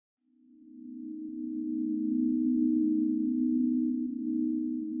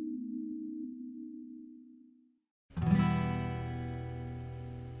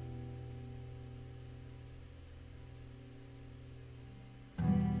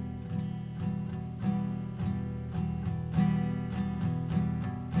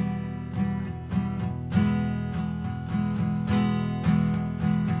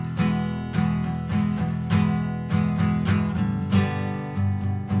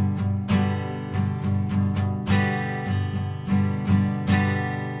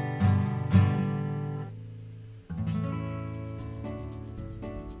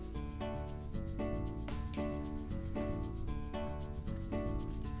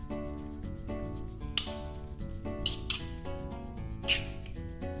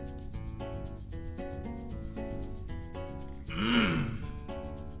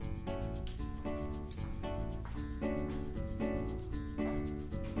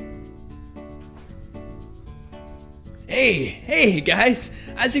Hey guys,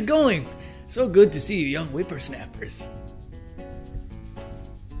 how's it going? So good to see you young whippersnappers.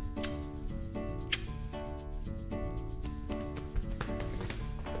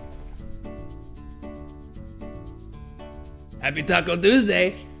 Happy Taco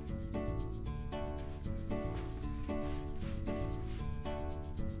Tuesday!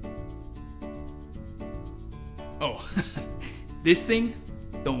 Oh, this thing?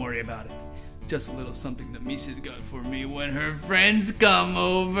 Don't worry about it. Just a little something the Missus got for me when her friends come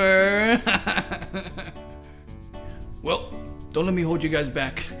over. Well, don't let me hold you guys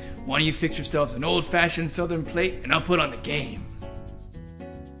back. Why don't you fix yourselves an old-fashioned southern plate and I'll put on the game.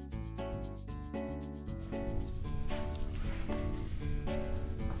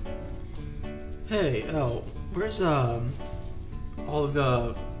 Hey, where's all of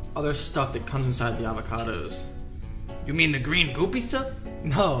the other stuff that comes inside the avocados? You mean the green goopy stuff?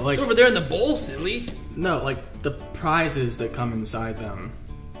 No, like... It's over there in the bowl, silly. No, like the prizes that come inside them.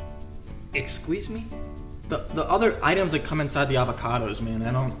 Excuse me? The other items that come inside the avocados, man,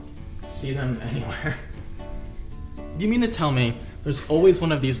 I don't see them anywhere. Do you mean to tell me there's always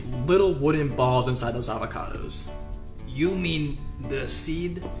one of these little wooden balls inside those avocados? You mean the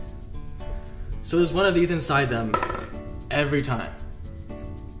seed? So there's one of these inside them every time.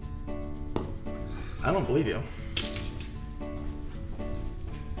 I don't believe you.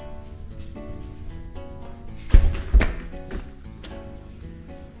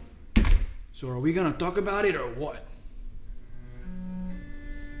 So are we gonna talk about it or what?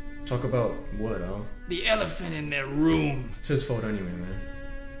 Talk about what, Al? The elephant in their room. It's his fault anyway, man.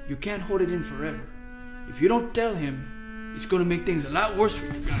 You can't hold it in forever. If you don't tell him, it's gonna make things a lot worse for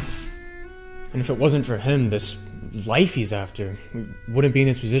you guys. And if it wasn't for him, this life he's after, we wouldn't be in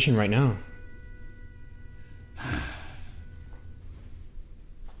this position right now.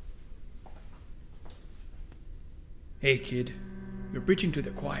 Hey kid, you're preaching to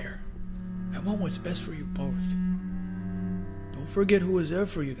the choir. I want what's best for you both. Don't forget who was there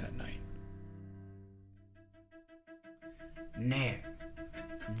for you that night. Now,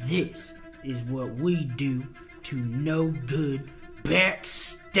 this is what we do to no good,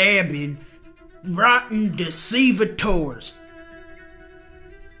 backstabbing, rotten deceivers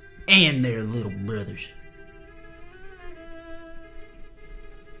and their little brothers.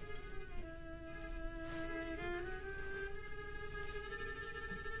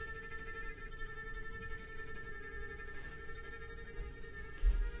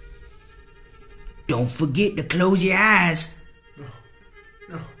 Don't forget to close your eyes.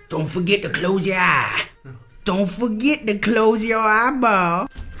 No. Don't forget to close your eye. No. Don't forget to close your eyeball.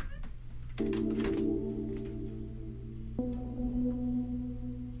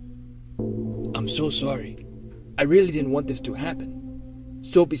 I'm so sorry. I really didn't want this to happen.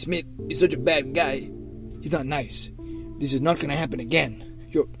 Soapy Smith is such a bad guy. He's not nice. This is not gonna happen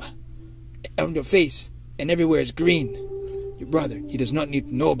again. On your face and everywhere is green. Your brother, he does not need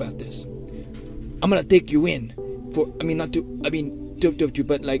to know about this. I'm gonna take you in but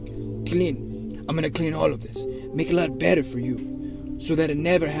like clean. I'm gonna clean all of this. Make it a lot better for you so that it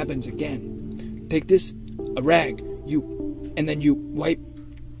never happens again. Take this, a rag, and then you wipe,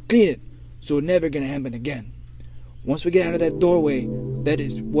 clean it so it's never gonna happen again. Once we get out of that doorway, that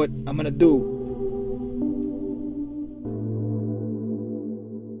is what I'm gonna do.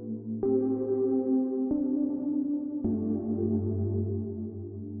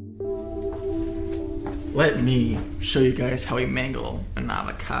 Let me show you guys how we mangle an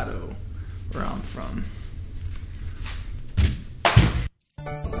avocado where I'm from.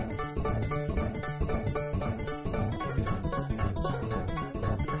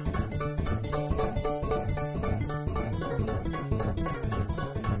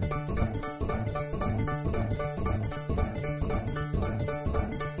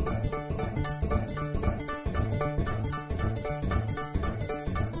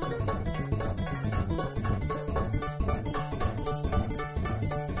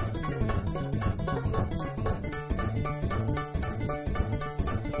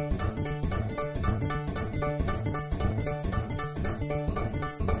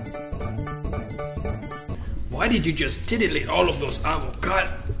 Why did you just titillate all of those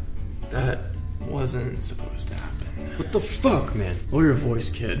avocado? That wasn't supposed to happen. What the fuck, man? Lower your voice,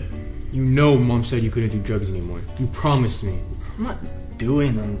 kid. You know Mom said you couldn't do drugs anymore. You promised me. I'm not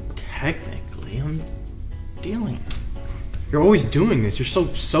doing them technically. I'm dealing them. You're always doing this. You're so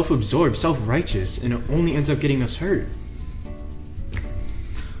self-absorbed, self-righteous, and it only ends up getting us hurt.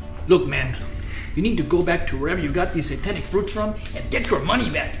 Look, man, you need to go back to wherever you got these satanic fruits from and get your money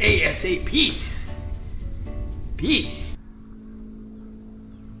back ASAP. P.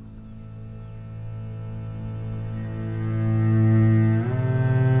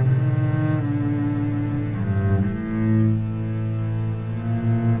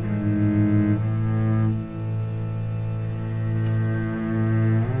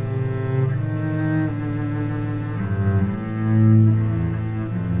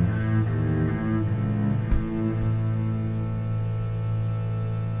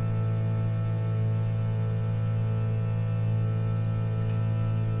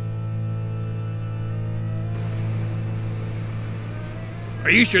 Are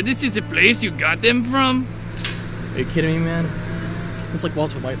you sure this is the place you got them from? Are you kidding me, man? It's like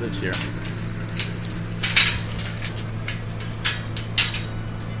Walter White lives here.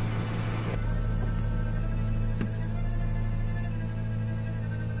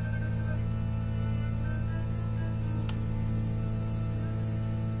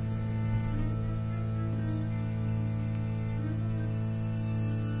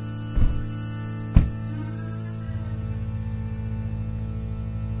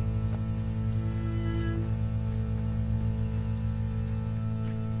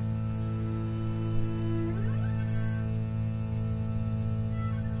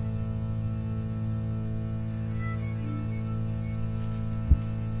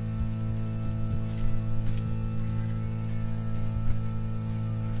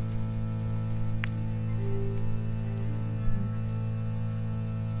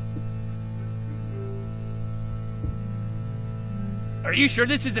 Are you sure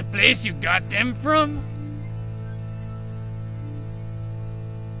this is the place you got them from?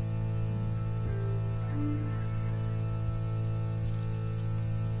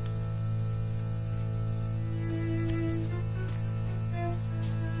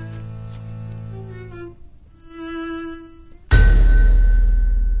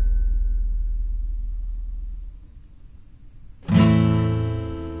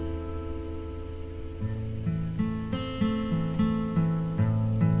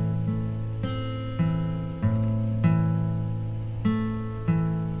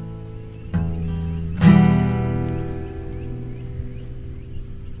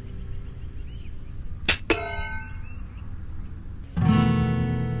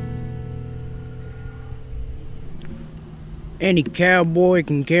 Any cowboy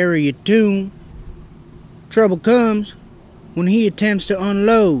can carry a tune. Trouble comes when he attempts to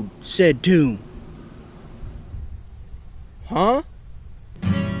unload said tune. Huh?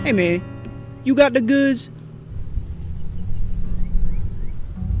 Hey man, you got the goods?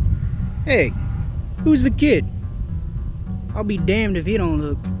 Hey, who's the kid? I'll be damned if he don't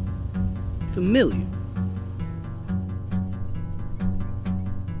look familiar.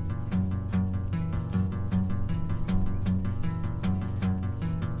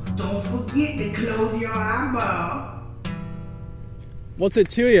 Don't forget to close your eyeball. What's it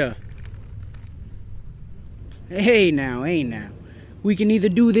to ya? Hey now. We can either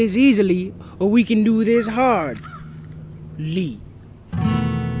do this easily or we can do this hard. Lee.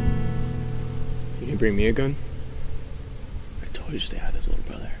 You didn't bring me a gun? I told you to stay out of this, little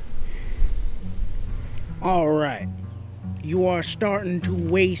brother. Alright. You are starting to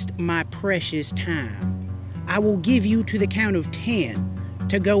waste my precious time. I will give you to the count of 10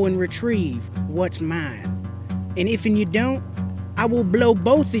 to go and retrieve what's mine. And if you don't, I will blow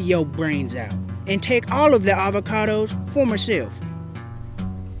both of your brains out and take all of the avocados for myself.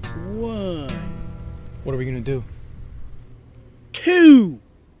 1, What are we gonna do? 2.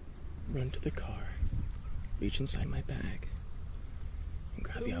 Run to the car, reach inside my bag, and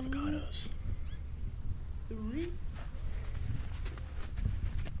grab the avocados. 3.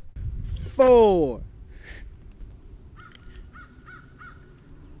 4.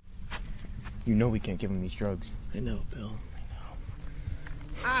 You know we can't give him these drugs. I know, Bill. I know.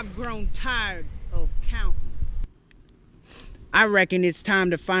 I've grown tired of counting. I reckon it's time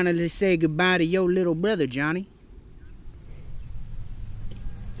to finally say goodbye to your little brother, Johnny.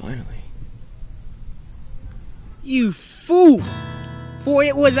 Finally. You fool! For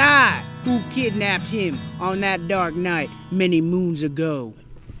it was I who kidnapped him on that dark night many moons ago.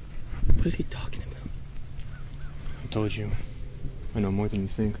 What is he talking about? I told you. I know more than you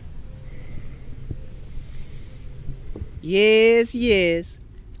think. Yes,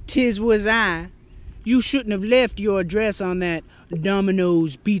 'tis was I. You shouldn't have left your address on that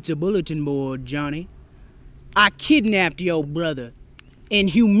Domino's pizza bulletin board, Johnny. I kidnapped your brother and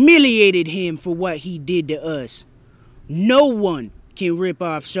humiliated him for what he did to us. No one can rip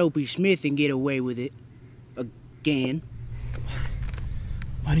off Soapy Smith and get away with it. Again.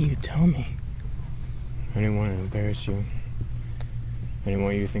 Why didn't you tell me? I didn't want to embarrass you. I didn't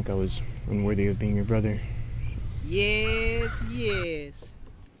want you to think I was unworthy of being your brother. Yes.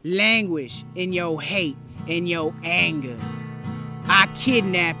 Languish in your hate and your anger. I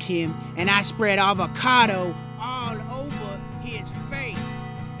kidnapped him and I spread avocado all over his face.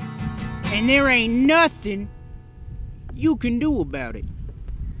 And there ain't nothing you can do about it.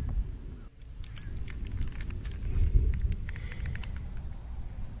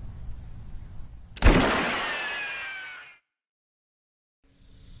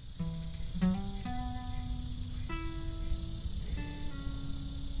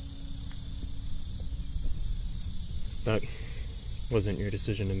 That Wasn't your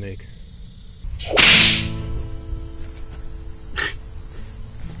decision to make.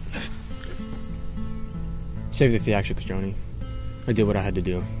 Save the theatrics, Johnny. I did what I had to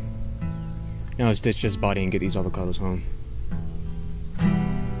do. Now let's ditch this body and get these avocados home.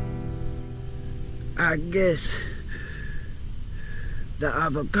 I guess the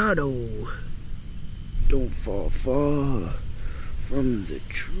avocado don't fall far from the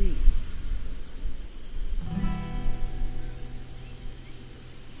tree.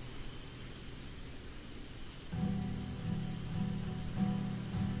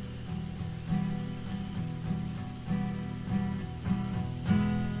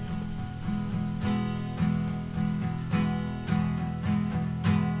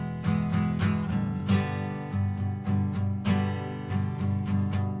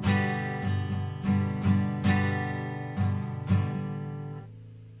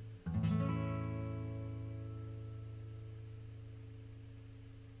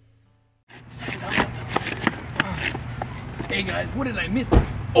 Hey guys, what did I miss?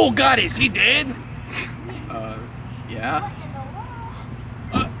 Oh God, is he dead? Yeah?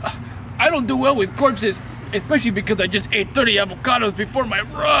 I don't do well with corpses, especially because I just ate 30 avocados before my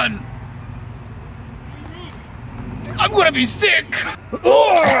run. I'm gonna be sick!